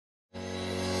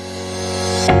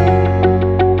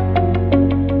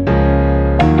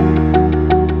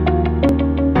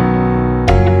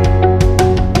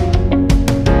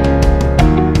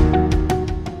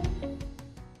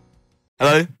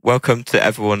welcome to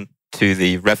everyone to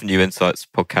the Revenue Insights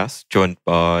podcast, joined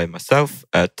by myself,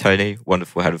 Tony,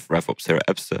 wonderful head of RevOps here at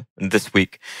Ebsta. And this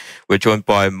week, we're joined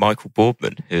by Michael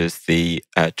Boardman, who is the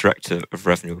Director of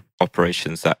Revenue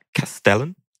Operations at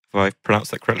Castellan. Have I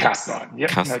pronounced that correctly? Castellan, yep,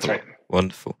 Castellan. That's right.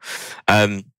 Wonderful.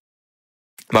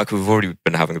 Michael, we've already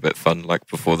been having a bit of fun, like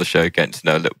before the show, getting to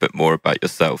know a little bit more about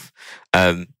yourself.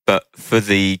 But for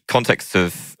the context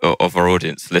of our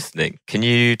audience listening, can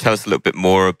you tell us a little bit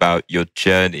more about your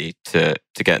journey to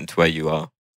get into where you are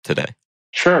today?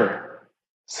 Sure.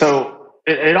 So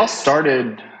it all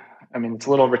started, it's a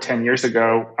little over 10 years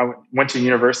ago. I went to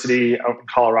university out in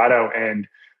Colorado, and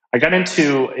I got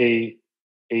into a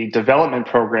development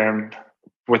program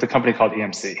with a company called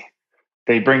EMC.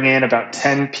 They bring in about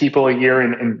 10 people a year.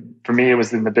 And for me, it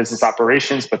was in the business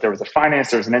operations, but there was a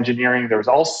finance, there was an engineering, there was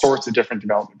all sorts of different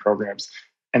development programs.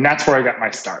 And that's where I got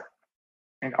my start.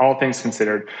 And all things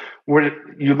considered,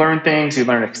 you learn things, you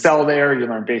learn Excel there, you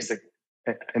learn basic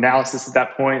analysis at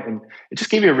that point, and it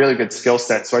just gave you a really good skill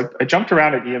set. So I jumped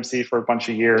around at EMC for a bunch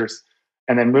of years,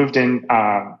 and then moved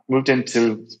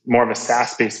into more of a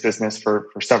SaaS-based business for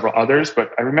several others. But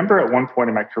I remember at one point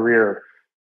in my career,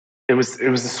 it was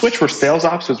a switch where sales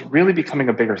ops was really becoming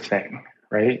a bigger thing,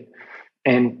 right?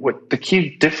 And what the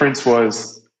key difference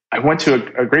was, I went to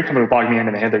a great company with Boardman,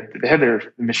 and they had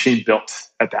their machine built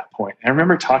at that point. And I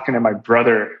remember talking to my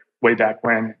brother way back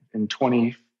when in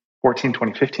 2014,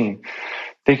 2015,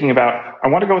 thinking about, I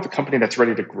want to go with a company that's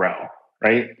ready to grow,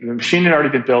 right? The machine had already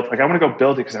been built. Like, I want to go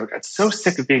build it because I got so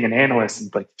sick of being an analyst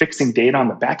and like fixing data on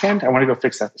the back end. I want to go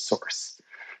fix that at the source.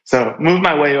 So moved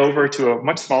my way over to a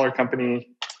much smaller company,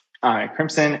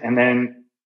 Crimson, and then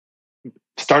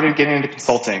started getting into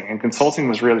consulting. And consulting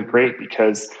was really great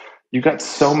because you got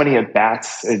so many at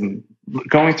bats and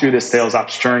going through this sales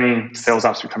ops journey, sales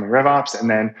ops becoming RevOps,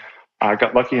 and then I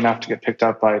got lucky enough to get picked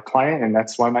up by a client, and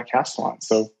that's why I'm at Castellan.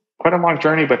 So quite a long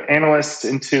journey, but analyst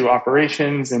into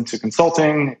operations, into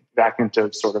consulting, back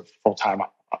into sort of full-time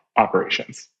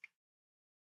operations.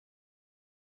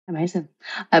 Amazing.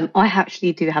 I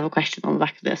actually do have a question on the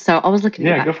back of this. So I was looking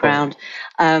at your background.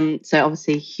 So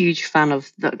obviously, huge fan of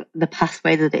the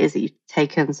pathway that it is that you've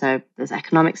taken. So there's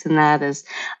economics in there, there's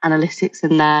analytics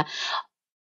in there.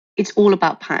 It's all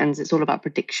about patterns. It's all about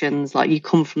predictions. Like, you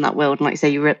come from that world, and like you say,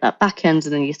 you were at that back end,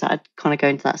 and then you started kind of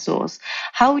going to that source.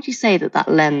 How would you say that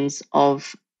lens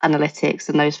of analytics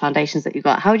and those foundations that you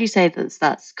got, how would you say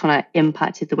that's kind of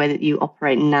impacted the way that you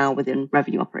operate now within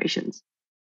revenue operations?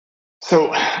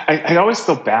 So I always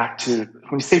go back to,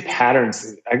 when you say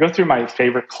patterns, I go through my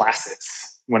favorite classes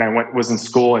when I was in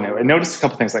school, and I noticed a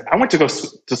couple things. Like, I went to go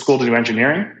to school to do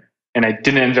engineering, and I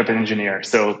didn't end up an engineer.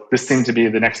 So this seemed to be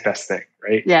the next best thing,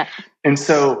 right? Yeah. And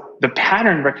so the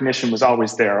pattern recognition was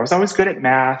always there. I was always good at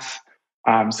math.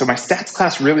 So my stats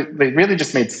class really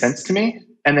just made sense to me.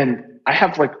 And then I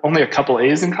have like only a couple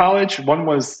A's in college. One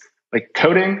was like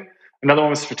coding, another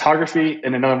one was photography,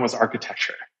 and another one was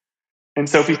architecture. And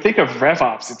so if you think of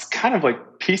RevOps, it's kind of like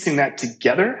piecing that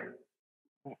together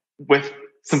with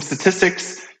some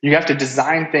statistics. You have to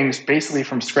design things basically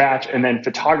from scratch, and then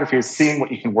photography is seeing what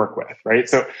you can work with, right?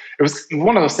 So it was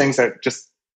one of those things that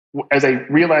just, as I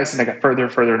realized and I got further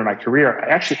and further into my career, I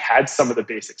actually had some of the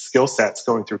basic skill sets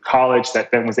going through college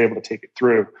that then was able to take it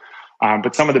through.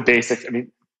 But some of the basics,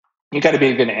 you got to be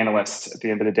a good analyst at the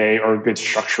end of the day, or a good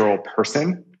structural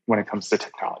person when it comes to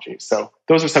technology. So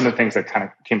those are some of the things that kind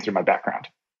of came through my background.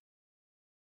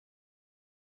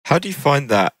 How do you find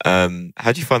that?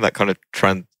 How do you find that kind of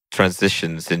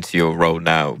transitions into your role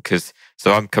now? Because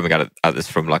I'm coming at this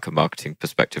from like a marketing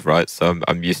perspective, right? So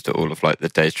I'm used to all of like the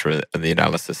data and the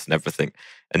analysis and everything.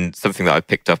 And something that I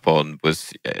picked up on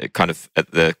was kind of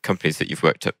at the companies that you've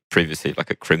worked at previously,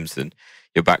 like at Crimson,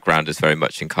 your background is very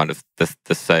much in kind of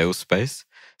the sales space.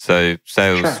 So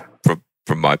sales, sure,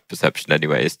 from my perception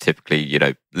anyway, is typically,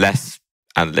 less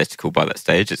analytical by that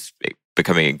stage. It's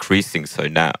becoming increasing so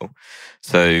now.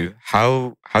 So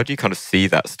how do you kind of see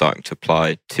that starting to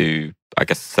apply to, I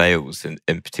guess, sales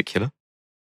in particular?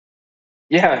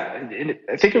 Yeah,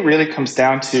 I think it really comes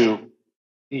down to,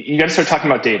 you got to start talking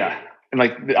about data. And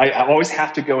like, I always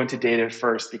have to go into data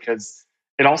first, because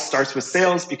it all starts with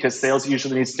sales, because sales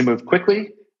usually needs to move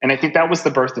quickly. And I think that was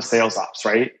the birth of sales ops,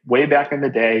 right? Way back in the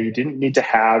day, you didn't need to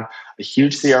have a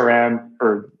huge CRM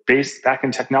or base back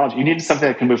in technology. You needed something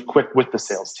that can move quick with the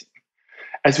sales team.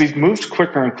 As we've moved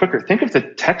quicker and quicker, think of the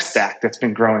tech stack that's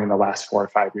been growing in the last 4 or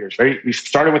 5 years, right? We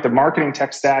started with the marketing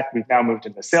tech stack. We've now moved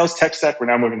into the sales tech stack. We're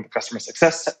now moving to customer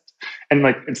success. And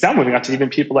like, it's now moving out to even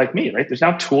people like me, right? There's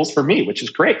now tools for me, which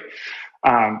is great.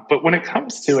 But when it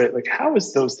comes to it, like, how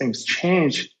has those things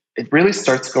changed? It really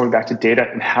starts going back to data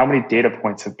and how many data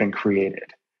points have been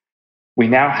created. We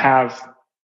now have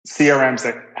CRMs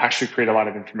that actually create a lot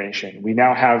of information. We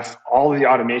now have all of the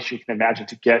automation you can imagine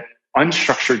to get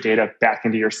unstructured data back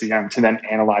into your CRM to then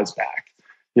analyze back.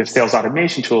 You have sales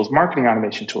automation tools, marketing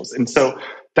automation tools. And so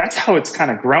that's how it's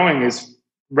kind of growing. Is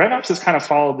RevOps has kind of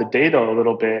followed the data a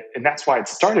little bit. And that's why it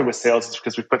started with sales, is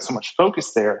because we put so much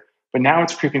focus there. But now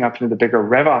it's creeping up into the bigger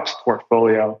RevOps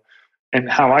portfolio. And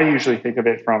how I usually think of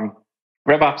it from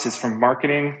RevOps is from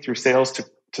marketing through sales to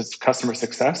customer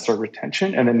success or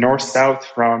retention, and then north-south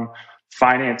from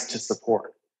finance to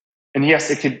support. And yes,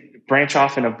 it could branch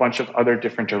off in a bunch of other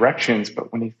different directions,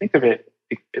 but when you think of it,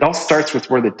 it all starts with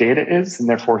where the data is, and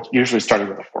therefore usually starting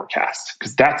with a forecast,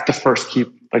 because that's the first key,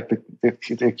 like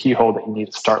the keyhole that you need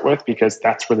to start with, because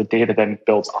that's where the data then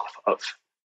builds off of.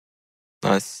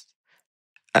 Nice.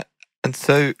 And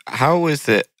so how is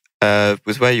it,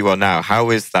 with where you are now,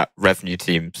 how is that revenue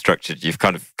team structured? You've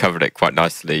kind of covered it quite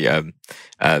nicely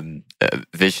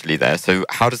visually there. So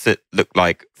how does it look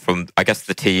like from, I guess,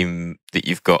 the team that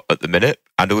you've got at the minute?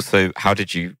 And also, how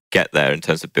did you get there in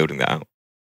terms of building that out?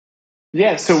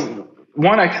 Yeah, so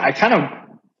one, I kind of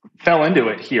fell into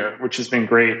it here, which has been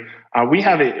great. We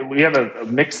have a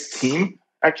mixed team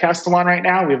at Castellan right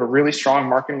now. We have a really strong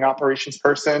marketing operations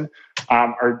person.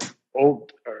 Our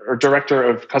director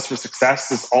of customer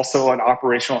success is also an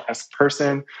operational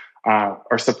person.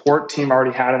 Our support team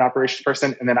already had an operations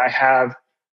person. And then I have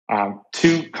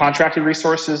 2 contracted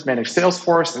resources, managed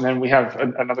Salesforce. And then we have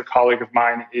another colleague of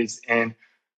mine is in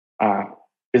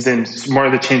more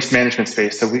of the change management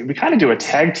space. So we kind of do a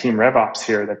tag team RevOps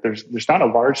here, that there's not a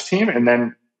large team. And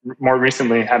then more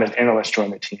recently had an analyst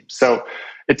join the team. So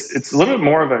it's a little bit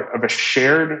more of a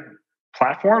shared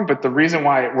platform, but the reason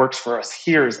why it works for us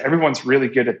here is everyone's really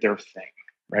good at their thing,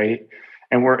 right?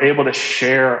 And we're able to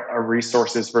share our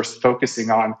resources versus focusing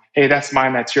on, hey, that's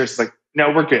mine, that's yours. It's like, no,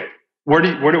 we're good. Where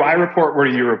do I report? Where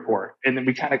do you report? And then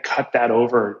we kind of cut that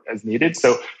over as needed.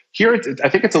 So here, I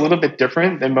think it's a little bit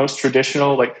different than most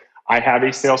traditional. Like, I have a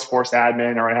Salesforce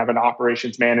admin, or I have an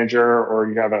operations manager, or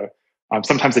you have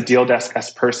sometimes a deal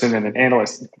desk person and an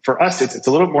analyst. For us, it's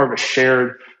a little more of a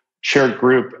shared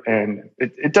group, and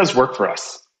it does work for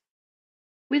us.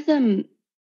 With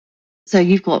so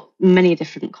you've got many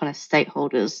different kind of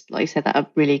stakeholders, like you said, that are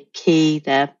really key.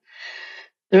 They're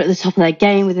at the top of their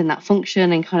game within that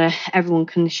function, and kind of everyone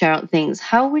can share out things.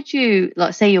 How would you,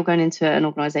 like, say you're going into an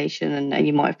organization and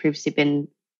you might have previously been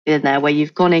in there, where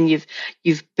you've gone in,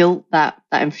 you've built that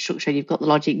infrastructure, you've got the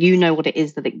logic, you know what it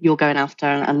is that you're going after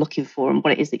and looking for, and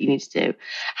what it is that you need to do.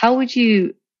 How would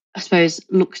you, I suppose,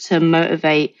 look to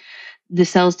motivate the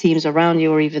sales teams around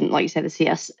you, or even, like you said, the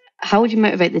CS? How would you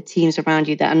motivate the teams around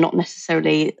you that are not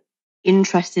necessarily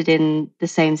interested in the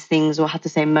same things or have the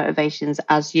same motivations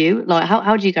as you? Like,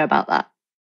 how do you go about that?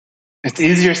 It's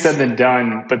easier said than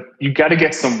done, but you got to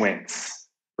get some wins,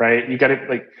 right? You got to,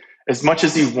 like, as much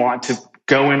as you want to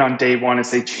go in on day one and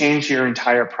say, change your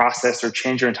entire process or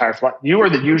change your entire flow, you are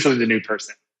usually the new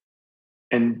person.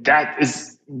 And that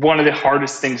is one of the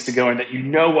hardest things to go in, that you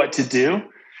know what to do.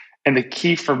 And the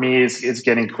key for me is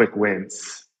getting quick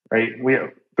wins, right?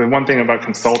 The one thing about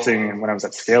consulting, and when I was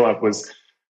at Scale Up, was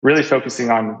really focusing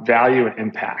on value and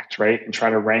impact, right? And try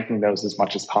to ranking those as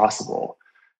much as possible.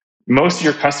 Most of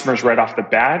your customers right off the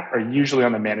bat are usually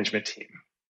on the management team.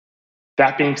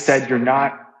 That being said, you're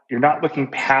not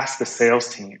looking past the sales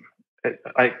team,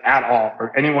 like, at all,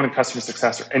 or anyone in customer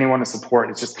success or anyone in support.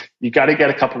 It's just, you got to get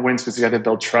a couple wins, because you got to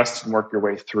build trust and work your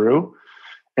way through.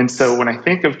 And so when I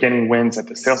think of getting wins at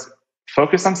the sales,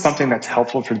 focus on something that's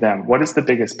helpful for them. What is the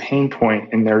biggest pain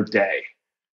point in their day?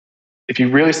 If you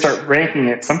really start ranking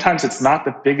it, sometimes it's not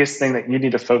the biggest thing that you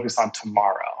need to focus on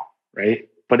tomorrow, right?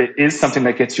 But it is something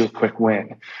that gets you a quick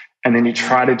win. And then you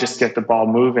try to just get the ball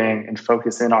moving and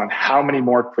focus in on how many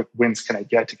more quick wins can I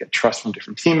get to get trust from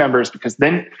different team members. Because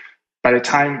then by the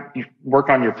time you work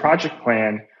on your project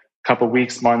plan, a couple of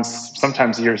weeks, months,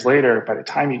 sometimes years later, by the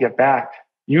time you get back,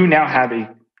 you now have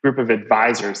a group of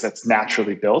advisors that's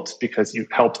naturally built, because you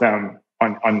help them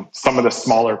on some of the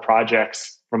smaller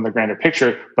projects from the grander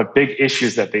picture, but big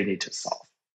issues that they need to solve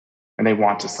and they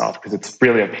want to solve, because it's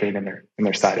really a pain in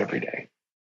their side every day.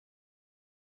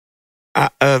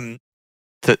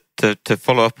 To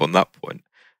follow up on that point,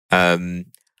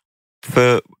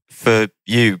 for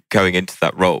you going into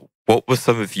that role, what were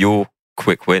some of your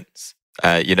quick wins,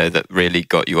 that really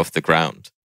got you off the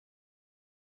ground?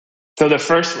 So the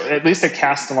first, at least at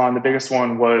Castellan, the biggest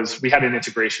one was we had an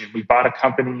integration. We bought a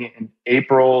company in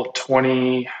April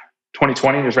 2020.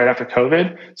 It was right after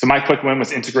COVID. So my quick win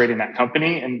was integrating that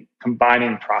company and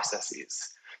combining processes.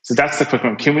 So that's the quick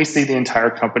win. Can we see the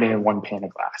entire company in one pane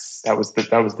of glass? That was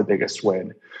the biggest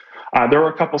win. There were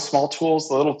a couple small tools,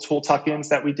 little tool tuck-ins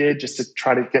that we did just to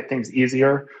try to get things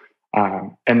easier.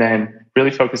 And then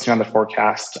really focusing on the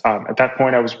forecast. At that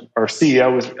point, our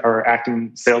CEO was our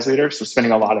acting sales leader, so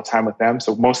spending a lot of time with them.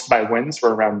 So most of my wins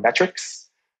were around metrics,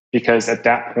 because at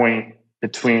that point,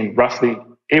 between roughly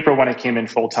April when I came in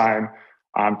full time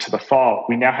to the fall,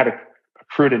 we now had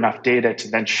accrued enough data to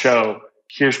then show,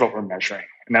 here's what we're measuring.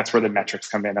 And that's where the metrics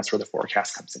come in. That's where the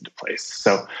forecast comes into place.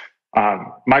 So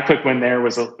my quick win there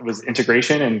was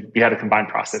integration, and we had a combined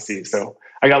processes. So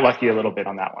I got lucky a little bit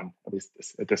on that one, at least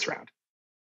at this round.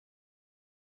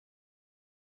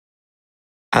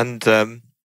 And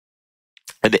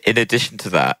in addition to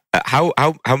that, how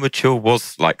mature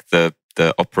was like the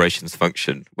operations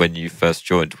function when you first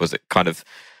joined? Was it kind of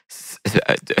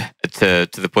to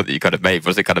the point that you kind of made?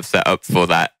 Was it kind of set up for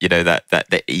that,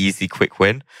 that easy quick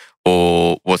win,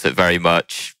 or was it very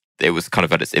much it was kind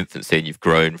of at its infancy and you've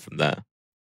grown from there?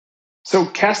 So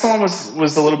Castellan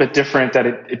was a little bit different, that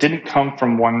it didn't come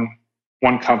from one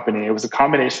company. It was a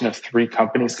combination of 3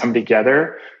 companies come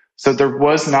together. So there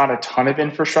was not a ton of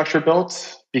infrastructure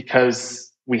built,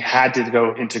 because we had to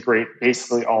go integrate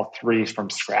basically all 3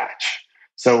 from scratch.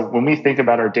 So when we think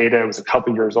about our data, it was a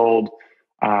couple years old.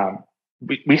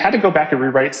 We had to go back and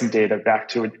rewrite some data back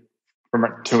to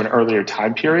an earlier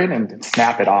time period and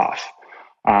snap it off.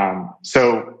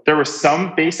 So there were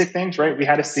some basic things, right? We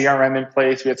had a CRM in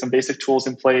place. We had some basic tools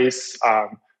in place. I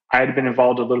had been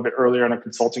involved a little bit earlier on a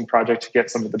consulting project to get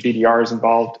some of the BDRs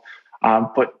involved.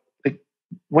 But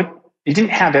you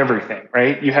didn't have everything,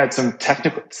 right? You had some tech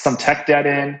debt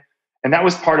in, and that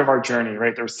was part of our journey,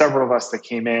 right? There were several of us that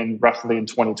came in roughly in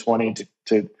 2020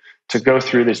 to go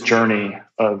through this journey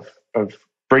of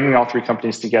bringing all 3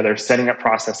 companies together, setting up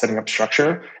process, setting up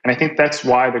structure. And I think that's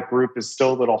why the group is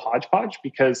still a little hodgepodge,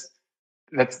 because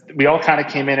we all kind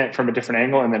of came in it from a different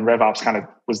angle, and then RevOps kind of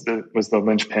was the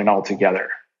linchpin all together.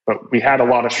 But we had a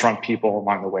lot of strong people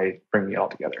along the way bringing it all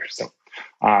together. So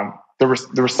there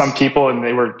were some people, and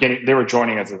they were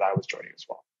joining us as I was joining as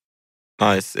well.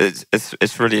 Nice.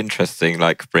 It's really interesting,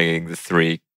 like bringing the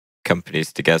 3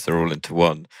 companies together all into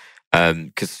one,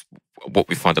 because what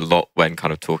we find a lot when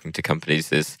kind of talking to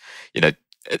companies is,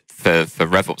 for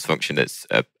RevOps function, it's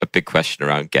a big question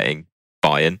around getting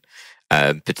buy-in,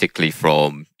 particularly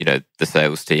from, the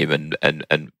sales team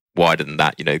and wider than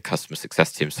that, customer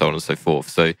success team, so on and so forth.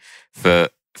 So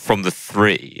from the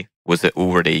 3, was it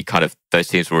already kind of, those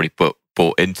teams were already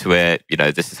bought into it?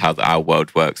 This is how our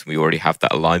world works, and we already have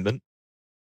that alignment?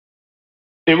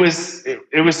 It was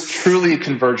truly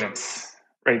convergence,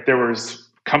 right? There was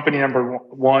company number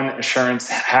 1, Assurance,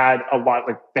 had a lot,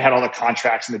 like they had all the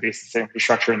contracts and the basic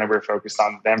infrastructure, and then we were focused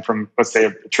on them from, let's say,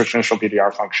 a traditional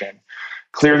BDR function.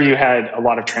 Clearview had a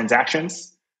lot of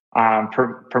transactions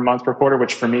per month, per quarter,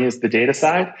 which for me is the data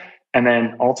side. And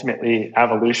then ultimately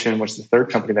Evolution, which is the 3rd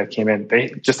company that came in, they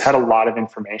just had a lot of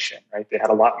information, right? They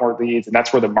had a lot more leads, and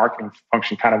that's where the marketing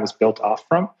function kind of was built off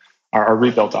from, or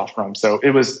rebuilt off from. So it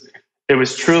was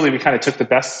truly, we kind of took the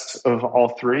best of all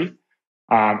 3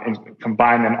 and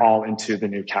combined them all into the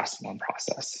new Castellan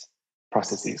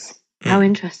processes. How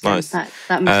interesting. Nice. That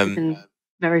must have been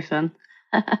very fun.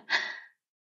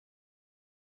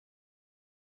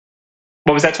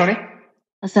 What was that, Tony?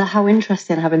 So how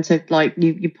interesting having to, like,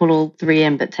 you pull all 3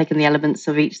 in, but taking the elements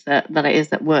of each that it is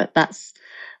that work. That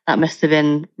must have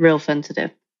been real fun to do.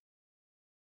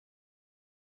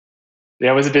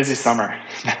 Yeah, it was a busy summer,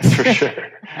 that's for sure.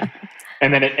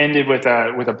 And then it ended with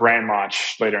a brand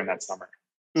launch later in that summer.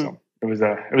 So it was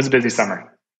a busy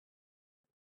summer.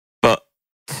 But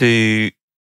to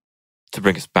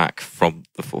bring us back from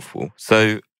the 4th wall,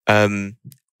 so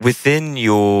within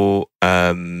your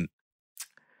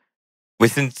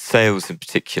within sales in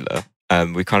particular,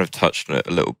 we kind of touched on it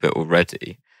a little bit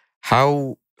already.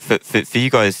 How for you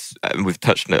guys, we've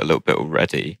touched on it a little bit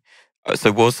already.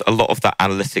 So was a lot of that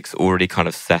analytics already kind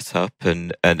of set up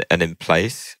and in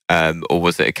place, or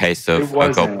was it a case of,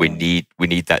 oh God, we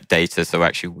need that data, so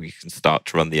actually we can start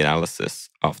to run the analysis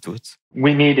afterwards?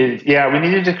 We needed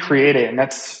to create it, and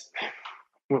that's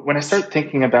when I start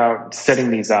thinking about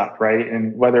setting these up, right?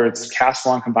 And whether it's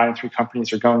Castellan combining 3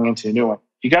 companies or going into a new one,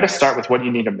 you got to start with what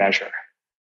you need to measure.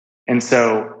 And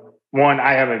so, one,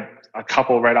 I have a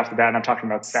couple right off the bat, and I'm talking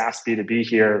about SaaS B2B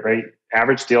here, right?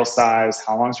 Average deal size,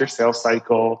 how long is your sales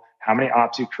cycle, how many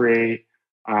ops you create,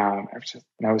 I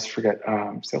always forget,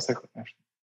 sales cycle,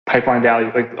 pipeline value,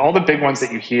 like all the big ones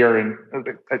that you hear. And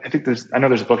I know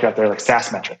there's a book out there like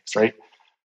SaaS metrics, right?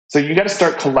 So you got to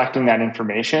start collecting that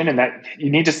information, and that you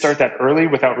need to start that early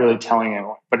without really telling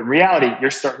anyone. But in reality,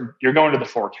 you're going to the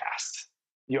forecast.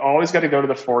 You always got to go to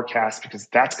the forecast, because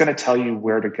that's going to tell you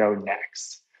where to go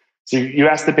next. So you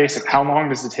ask the basic, how long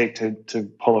does it take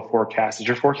to pull a forecast? Is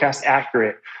your forecast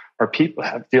accurate? Are people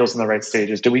have deals in the right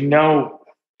stages? Do we know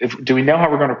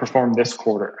how we're going to perform this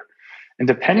quarter? And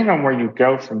depending on where you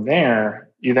go from there,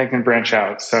 you then can branch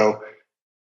out. So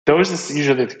those are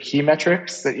usually the key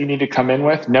metrics that you need to come in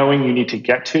with, knowing you need to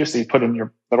get to. So you put in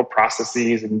your little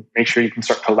processes and make sure you can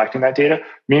start collecting that data.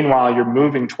 Meanwhile, you're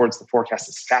moving towards the forecast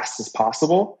as fast as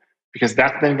possible, because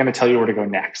that's then going to tell you where to go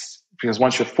next. Because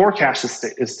once your forecast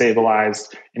is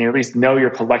stabilized and you at least know you're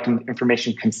collecting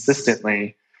information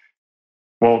consistently,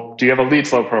 well, do you have a lead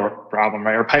flow problem,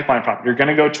 right? Or pipeline problem? You're going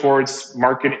to go towards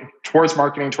marketing, towards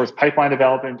pipeline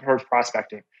development, towards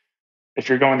prospecting. If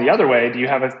you're going the other way, do you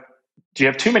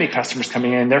have too many customers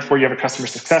coming in? Therefore, you have a customer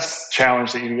success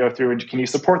challenge that you can go through. And can you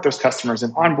support those customers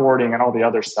in onboarding and all the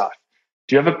other stuff?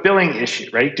 Do you have a billing issue,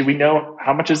 right? Do we know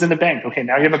how much is in the bank? Okay,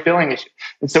 now you have a billing issue.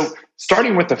 And so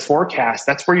starting with the forecast,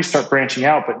 that's where you start branching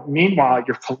out. But meanwhile,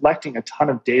 you're collecting a ton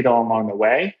of data along the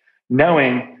way,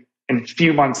 knowing in a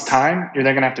few months' time, you're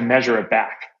then going to have to measure it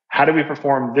back. How do we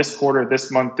perform this quarter,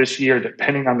 this month, this year,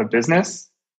 depending on the business?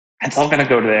 It's all going to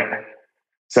go to there.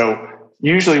 So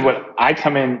usually what I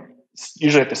come in,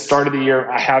 usually at the start of the year,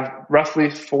 I have roughly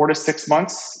 4 to 6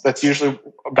 months. That's usually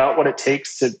about what it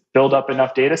takes to build up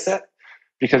enough data set.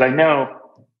 Because I know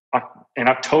in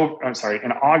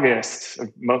August,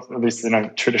 at least in a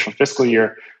traditional fiscal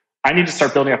year, I need to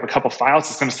start building up a couple files.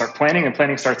 It's going to start planning, and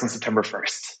planning starts on September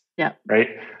 1st. Yeah. Right.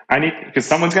 Because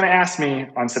someone's going to ask me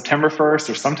on September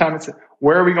 1st or sometime,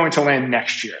 where are we going to land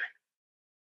next year?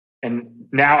 And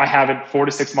now I have it 4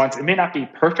 to 6 months. It may not be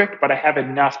perfect, but I have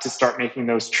enough to start making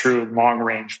those true long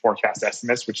range forecast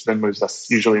estimates, which then moves us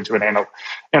usually into an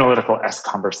analytical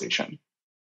conversation.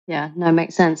 Yeah, no, it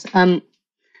makes sense.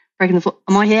 Breaking the floor.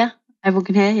 Am I here? Everyone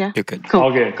can hear? Yeah. You're good. Cool.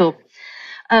 All good. Cool.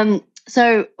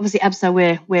 So obviously, Ebsta,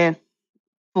 we're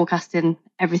forecasting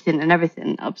everything.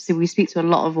 Obviously, we speak to a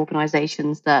lot of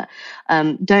organisations that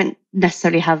don't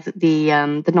necessarily have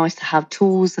the nice to have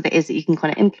tools that it is that you can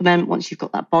kind of implement once you've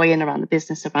got that buy-in around the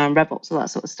business, around RevOps, all that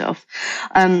sort of stuff.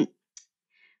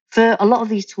 For a lot of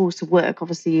these tools to work,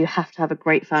 obviously, you have to have a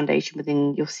great foundation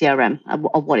within your CRM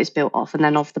of what it's built off, and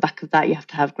then off the back of that, you have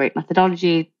to have great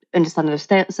methodology, understanding of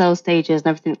sales stages and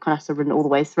everything that kind of has to run all the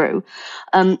way through.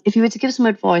 If you were to give some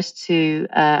advice to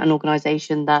an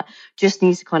organisation that just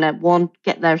needs to kind of, one,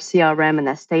 get their CRM and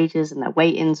their stages and their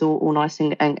weightings all nice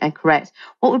and correct,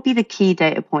 what would be the key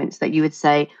data points that you would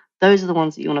say, those are the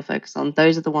ones that you want to focus on,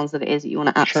 those are the ones that it is that you want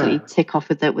to absolutely tick off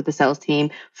with the sales team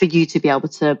for you to be able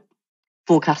to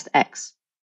forecast X?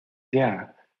 Yeah.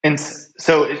 And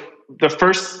so the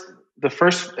first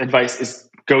advice is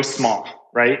go small,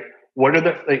 right? What are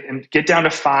and get down to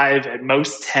 5, at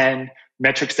most 10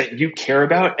 metrics that you care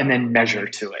about, and then measure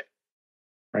to it,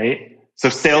 right? So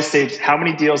sales stage, how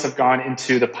many deals have gone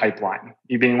into the pipeline?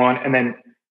 You being one, and then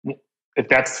if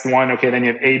that's one, okay, then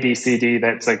you have A, B, C, D.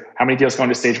 That's like how many deals go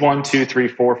into stage 1, 2, 3,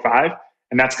 4, 5,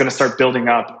 and that's going to start building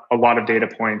up a lot of data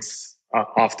points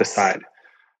off the side.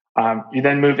 You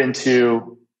then move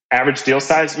into average deal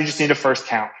size. You just need a first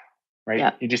count, right?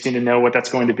 Yeah. You just need to know what that's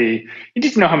going to be. You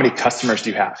need to know how many customers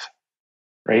do you have.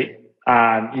 Right?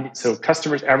 So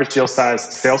customers, average deal size,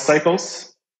 sales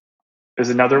cycles is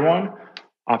another one.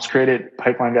 Ops created,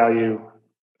 pipeline value.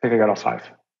 I think I got all 5.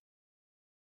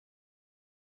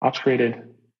 Ops created.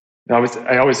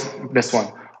 I always miss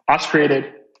one. Ops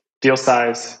created, deal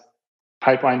size,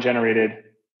 pipeline generated,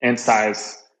 and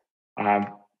size. Added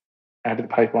the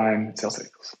pipeline, sales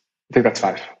cycles. I think that's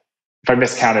 5. If I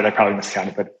miscounted, I probably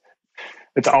miscounted, but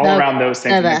it's all around those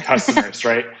things. And the customers,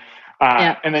 right?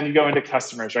 And then you go into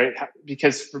customers, right?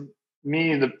 Because for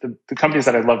me, the companies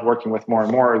that I love working with more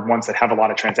and more are the ones that have a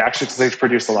lot of transactions because they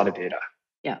produce a lot of data.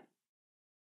 Yeah.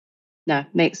 No,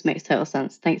 makes total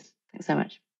sense. Thanks so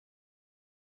much.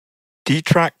 Do you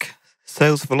track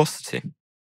sales velocity?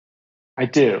 I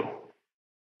do.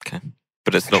 Okay,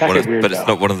 but it's not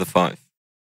one of the 5.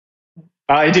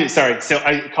 I do. Sorry. So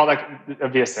I call that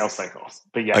via sales cycles,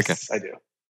 but yes, okay. I do.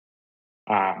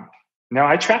 No,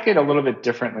 I track it a little bit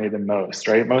differently than most,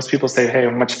 right? Most people say, hey,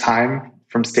 how much time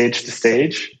from stage to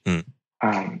stage?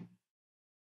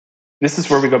 This is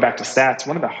where we go back to stats.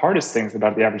 One of the hardest things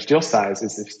about the average deal size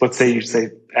is if, let's say you say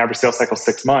average sales cycle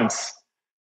 6 months,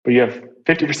 but you have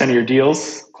 50% of your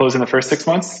deals close in the first 6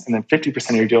 months, and then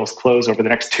 50% of your deals close over the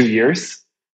next 2 years,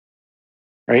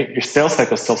 right? Your sales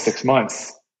cycle is still 6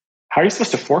 months. How are you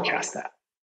supposed to forecast that?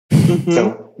 Mm-hmm.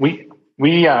 So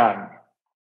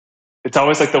it's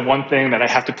always like the one thing that I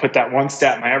have to put that one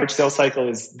stat. My average sales cycle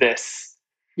is this.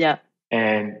 Yeah.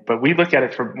 But we look at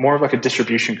it for more of like a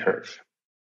distribution curve.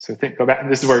 So go back.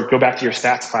 This is where go back to your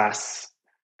stats class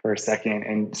for a second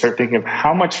and start thinking of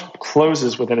how much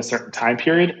closes within a certain time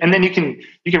period. And then you can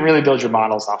really build your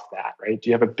models off that, right? Do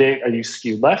you have are you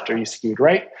skewed left? Are you skewed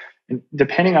right? And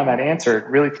depending on that answer, it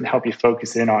really can help you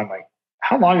focus in on like,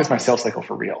 how long is my sales cycle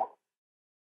for real?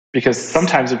 Because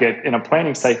sometimes you get in a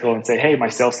planning cycle and say, hey, my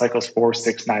sales cycle is 4,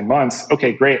 6, 9 months.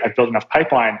 Okay, great. I've built enough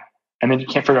pipeline. And then you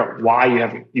can't figure out why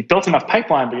you've built enough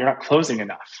pipeline, but you're not closing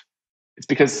enough. It's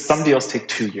because some deals take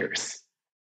 2 years,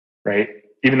 right?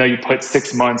 Even though you put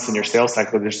 6 months in your sales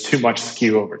cycle, there's too much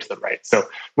skew over to the right. So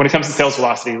when it comes to sales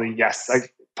velocity, yes, I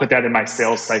put that in my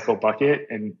sales cycle bucket.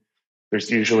 And there's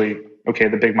usually, okay,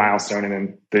 the big milestone and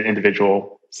then the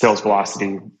individual sales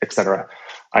velocity, et cetera,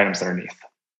 items underneath.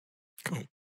 Cool.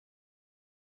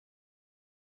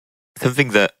 Something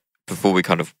that before we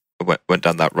kind of went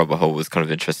down that rabbit hole was kind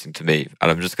of interesting to me. And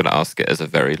I'm just going to ask it as a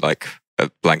very like a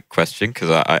blank question because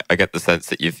I get the sense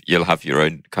that you'll have your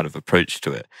own kind of approach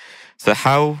to it. So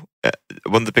how,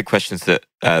 one of the big questions that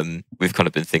we've kind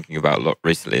of been thinking about a lot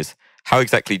recently is how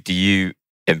exactly do you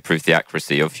improve the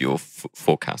accuracy of your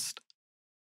forecast?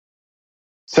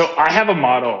 So I have a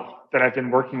model that I've been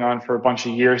working on for a bunch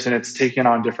of years and it's taken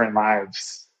on different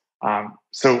lives.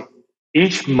 So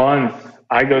each month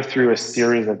I go through a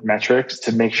series of metrics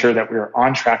to make sure that we're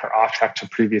on track or off track to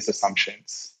previous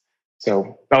assumptions.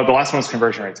 So, the last one was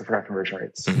conversion rates. I forgot conversion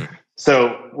rates. Mm-hmm.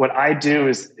 So what I do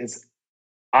is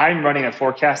I'm running a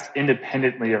forecast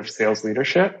independently of sales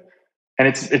leadership. And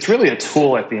it's really a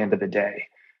tool at the end of the day.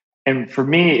 And for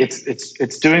me,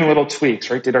 it's doing little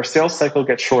tweaks, right? Did our sales cycle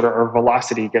get shorter or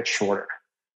velocity get shorter?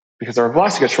 Because our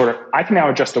velocity gets shorter, I can now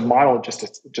adjust a model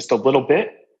just a little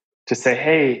bit to say,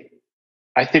 hey,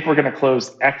 I think we're going to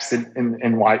close X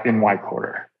in Y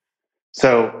quarter.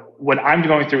 So what I'm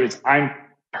going through is I'm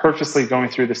purposely going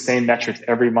through the same metrics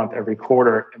every month, every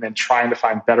quarter, and then trying to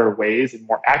find better ways and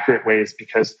more accurate ways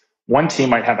because one team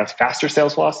might have a faster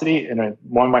sales velocity and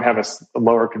one might have a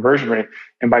lower conversion rate.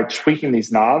 And by tweaking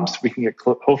these knobs, we can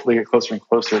hopefully get closer and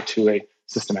closer to a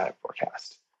systematic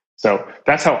forecast. So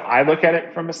that's how I look at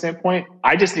it from a standpoint.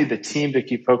 I just need the team to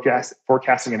keep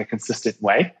forecasting in a consistent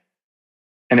way.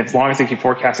 And as long as they keep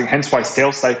forecasting, hence why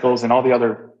sales cycles and all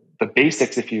the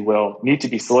basics, if you will, need to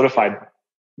be solidified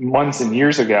months and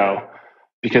years ago,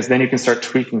 because then you can start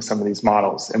tweaking some of these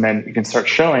models. And then you can start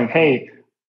showing, hey,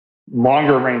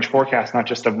 longer range forecast, not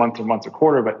just a month or month or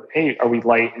quarter, but hey, are we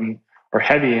light or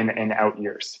heavy in out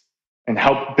years? And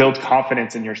help build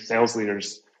confidence in your sales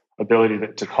leaders' ability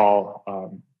to call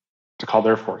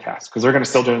their forecast, because they're going to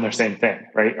still doing their same thing,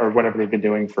 right? Or whatever they've been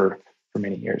doing for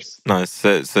many years. Nice.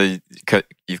 So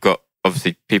you've got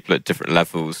obviously people at different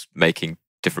levels making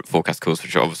different forecast calls,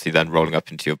 which are obviously then rolling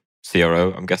up into your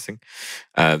CRO, I'm guessing.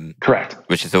 Correct.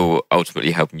 Which is all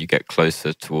ultimately helping you get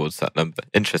closer towards that number.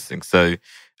 Interesting. So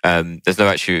there's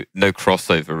no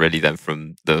crossover really then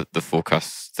from the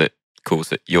forecasts calls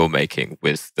that you're making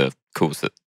with the calls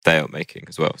that they are making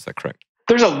as well. Is that correct?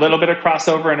 There's a little bit of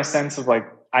crossover in a sense of like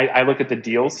I look at the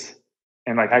deals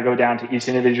and like I go down to each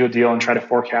individual deal and try to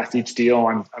forecast each deal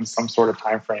on some sort of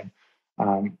time frame.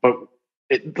 But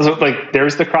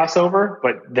there's the crossover,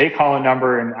 but they call a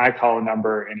number and I call a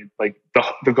number, and like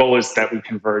the goal is that we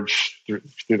converge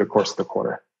through the course of the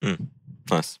quarter.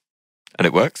 Nice. And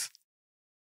it works?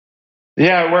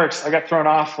 Yeah, it works. I got thrown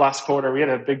off last quarter. We had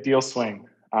a big deal swing.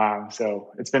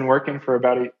 So it's been working for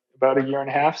about a year and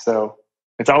a half. So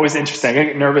it's always interesting. I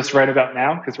get nervous right about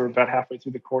now because we're about halfway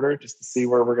through the quarter just to see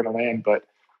where we're going to land. But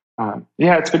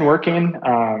yeah, it's been working.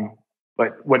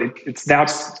 But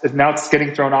it's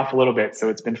getting thrown off a little bit. So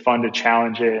it's been fun to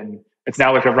challenge it, and it's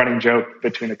now like a running joke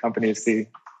between the companies to see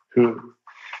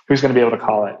who's going to be able to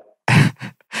call it.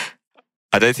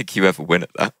 I don't think you ever win at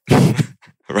that.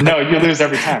 Right? No, you lose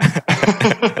every time.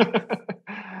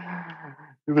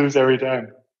 You lose every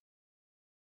time.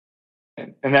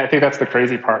 And I think that's the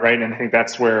crazy part, right? And I think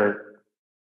that's where,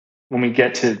 when we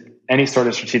get to any sort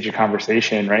of strategic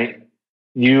conversation, right?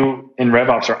 You in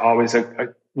RevOps are always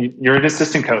you're an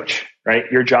assistant coach, right?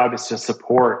 Your job is to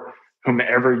support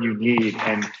whomever you need.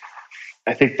 And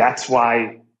I think that's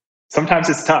why sometimes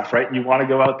it's tough, right? You want to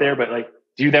go out there, but like,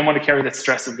 do you then want to carry the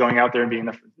stress of going out there and being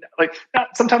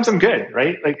sometimes I'm good,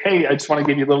 right? Like, hey, I just want to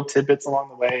give you little tidbits along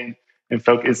the way and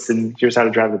focus, and here's how to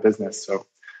drive the business. So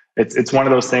it's one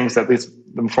of those things that, at least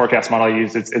the forecast model I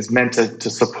use, it's meant to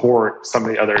support some of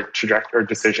the other trajectory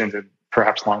decisions and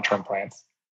perhaps long-term plans.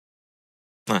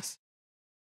 Nice.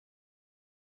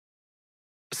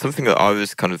 Something that I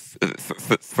was kind of,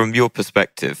 from your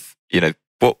perspective,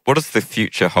 what does the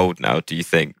future hold now, do you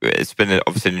think? It's been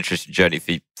obviously an interesting journey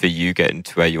for you getting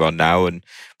to where you are now. And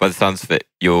by the sounds of it,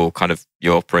 your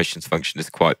operations function is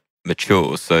quite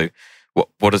mature. So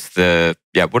what does the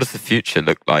future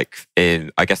look like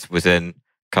in, I guess, within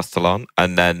Castellan,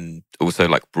 and then also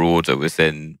like broader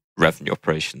within revenue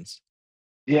operations?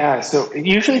 Yeah, so it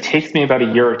usually takes me about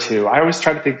a year or two. I always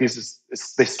try to think these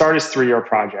they start as 3-year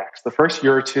projects. The first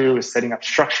year or two is setting up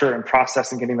structure and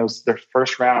process and getting their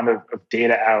first round of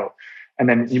data out. And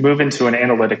then you move into an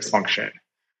analytics function,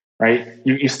 right?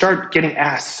 You start getting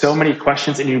asked so many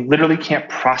questions and you literally can't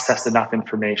process enough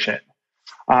information.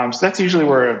 So that's usually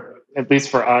where, at least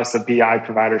for us, a BI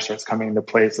provider starts coming into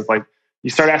place of like,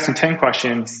 you start asking 10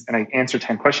 questions and I answer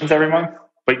 10 questions every month,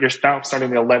 but you're now starting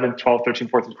the 11th, 12th, 13th,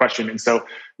 14th question. And so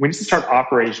we need to start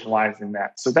operationalizing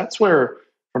that. So that's where,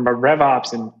 from a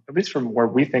RevOps, and at least from where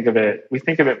we think of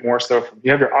it more so from,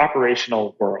 you have your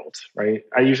operational world, right?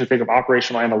 I usually think of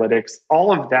operational analytics.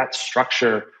 All of that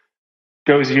structure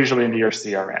goes usually into your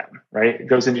CRM, right? It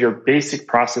goes into your basic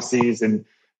processes, and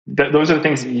those are the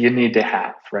things that you need to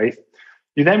have, right?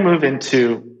 You then move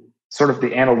into sort of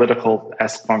the analytical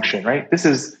S function, right? This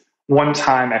is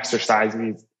one-time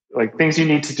exercises, like things you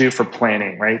need to do for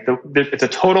planning, right? It's a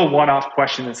total one-off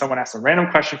question, and someone asks a random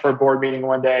question for a board meeting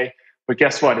one day, but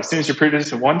guess what? As soon as you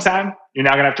produce it one time, you're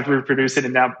now going to have to reproduce it,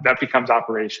 and now that becomes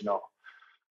operational.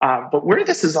 But where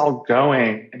this is all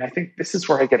going, and I think this is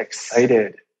where I get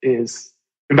excited, is,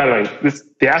 and by the way,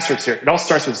 the asterisk here, it all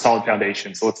starts with a solid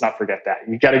foundation, so let's not forget that.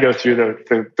 You got to go through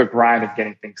the grind of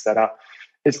getting things set up.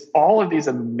 It's all of these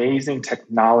amazing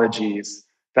technologies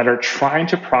that are trying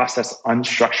to process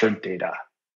unstructured data.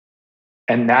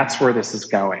 And that's where this is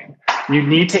going. You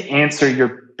need to answer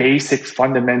your basic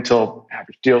fundamental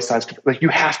average deal size. Like you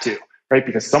have to, right?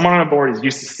 Because someone on a board is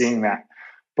used to seeing that.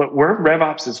 But where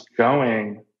RevOps is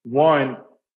going, one,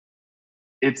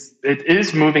 it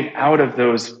is moving out of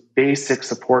those basic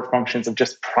support functions of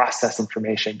just process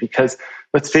information. Because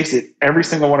let's face it, every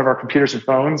single one of our computers and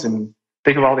phones, and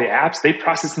think of all the apps, they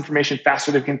process information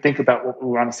faster than we can think about what we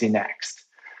want to see next.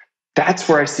 That's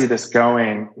where I see this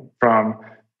going, from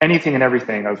anything and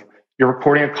everything of, you're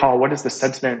recording a call, what is the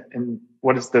sentiment and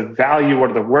what is the value, what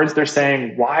are the words they're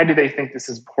saying, why do they think this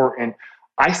is important?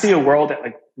 I see a world that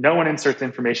like no one inserts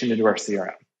information into our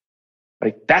CRM.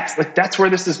 That's where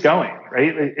this is going,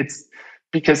 right? It's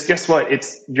because guess what?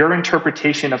 It's your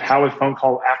interpretation of how a phone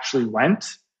call actually went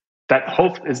that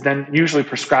hope is then usually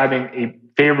prescribing a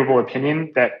favorable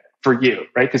opinion that for you,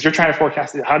 right? Because you're trying to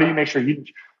forecast it. How do you make sure you,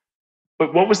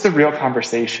 but what was the real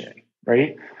conversation,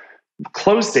 right?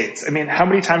 Close dates. I mean, how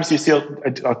many times do you see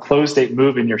a close date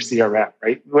move in your CRM,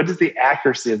 right? What is the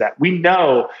accuracy of that? We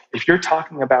know if you're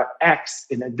talking about X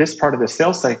in this part of the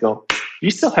sales cycle,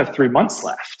 you still have 3 months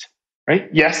left, right?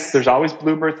 Yes, there's always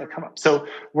bluebirds that come up. So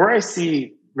where I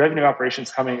see revenue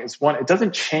operations coming is, one, it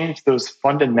doesn't change those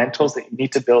fundamentals that you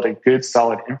need to build a good,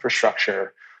 solid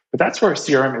infrastructure. But that's where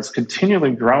CRM is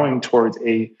continually growing towards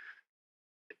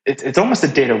it's almost a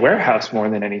data warehouse more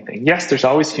than anything. Yes, there's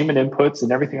always human inputs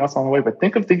and everything else along the way, but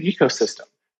think of the ecosystem.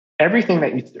 Everything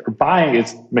that you are buying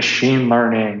is machine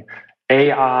learning,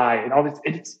 AI, and all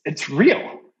this. It's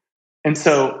real. And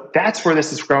so that's where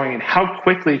this is growing. And how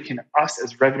quickly can us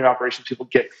as revenue operations people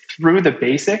get through the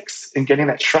basics and getting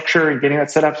that structure and getting that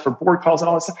set up for board calls and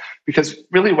all that stuff? Because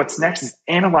really what's next is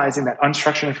analyzing that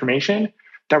unstructured information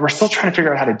that we're still trying to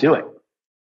figure out how to do it,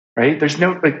 right? There's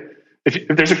no, like, if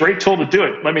there's a great tool to do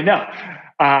it, let me know.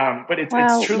 But it's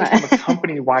truly from a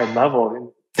company-wide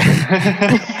level.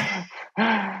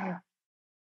 Let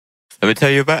me tell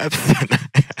you about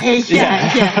Ebsta.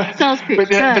 yeah. Sounds pretty. But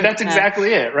that's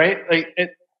exactly it, right?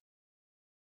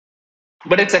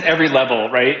 But it's at every level,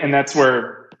 right? And that's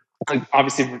where, like,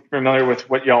 obviously familiar with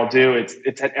what y'all do.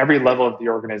 It's at every level of the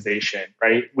organization,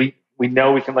 right? We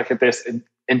know we can look at this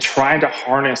and trying to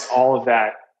harness all of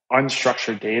that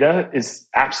unstructured data is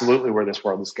absolutely where this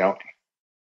world is going.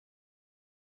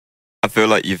 I feel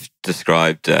like you've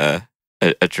described a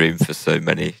dream for so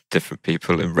many different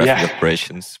people in revenue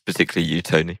operations, particularly you,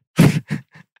 Tony.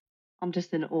 I'm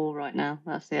just in awe right now.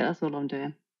 That's it. That's all I'm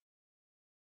doing.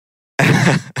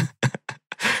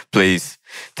 Please,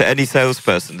 to any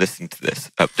salesperson listening to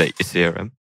this, update your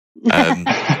CRM.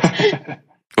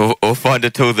 Or find a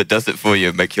tool that does it for you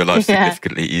and make your life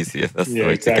significantly easier. That's the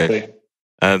way to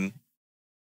go.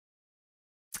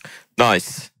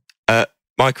 Nice.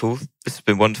 Michael, this has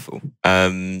been wonderful.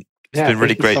 It's been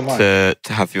really great to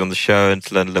have you on the show and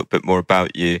to learn a little bit more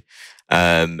about you,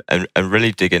 and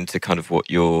really dig into kind of what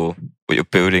you're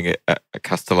building at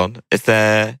Castellan. Is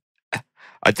there,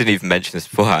 I didn't even mention this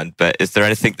beforehand, but is there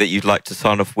anything that you'd like to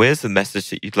sign off with, a message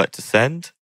that you'd like to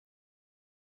send?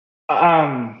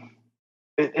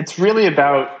 It's really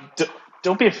about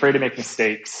don't be afraid to make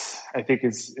mistakes, I think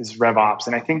is RevOps.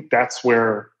 And I think that's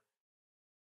where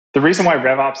the reason why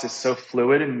RevOps is so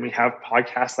fluid and we have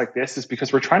podcasts like this is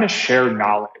because we're trying to share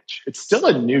knowledge. It's still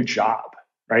a new job,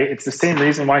 right? It's the same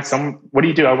reason why what do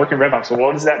you do? I work in RevOps. Well,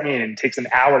 what does that mean? And it takes an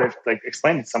hour to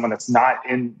explain it to someone that's not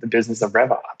in the business of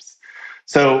RevOps.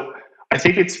 So I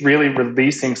think it's really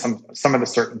releasing some of the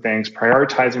certain things,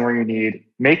 prioritizing where you need,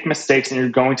 make mistakes, and you're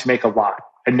going to make a lot.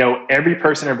 I know every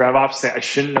person in RevOps say, I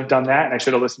shouldn't have done that, and I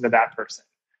should have listened to that person.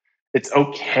 It's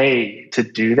okay to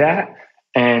do that,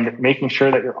 and making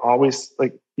sure that you're always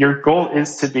your goal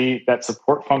is to be that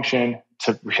support function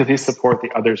to really support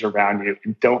the others around you,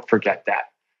 and don't forget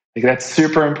that. That's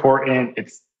super important.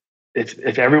 It's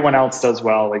if everyone else does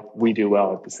well, we do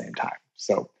well at the same time.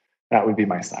 So that would be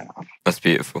my sign off. That's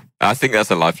beautiful. I think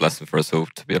that's a life lesson for us all,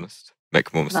 to be honest.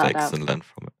 Make more mistakes and learn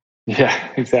from it.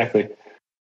 Yeah, exactly.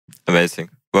 Amazing.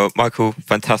 Well, Michael,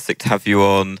 fantastic to have you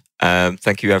on.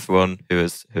 Thank you, everyone who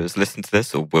has listened to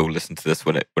this or will listen to this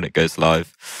when it goes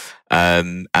live.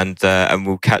 And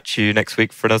we'll catch you next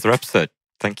week for another episode.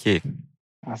 Thank you.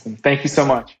 Awesome. Thank you so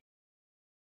much.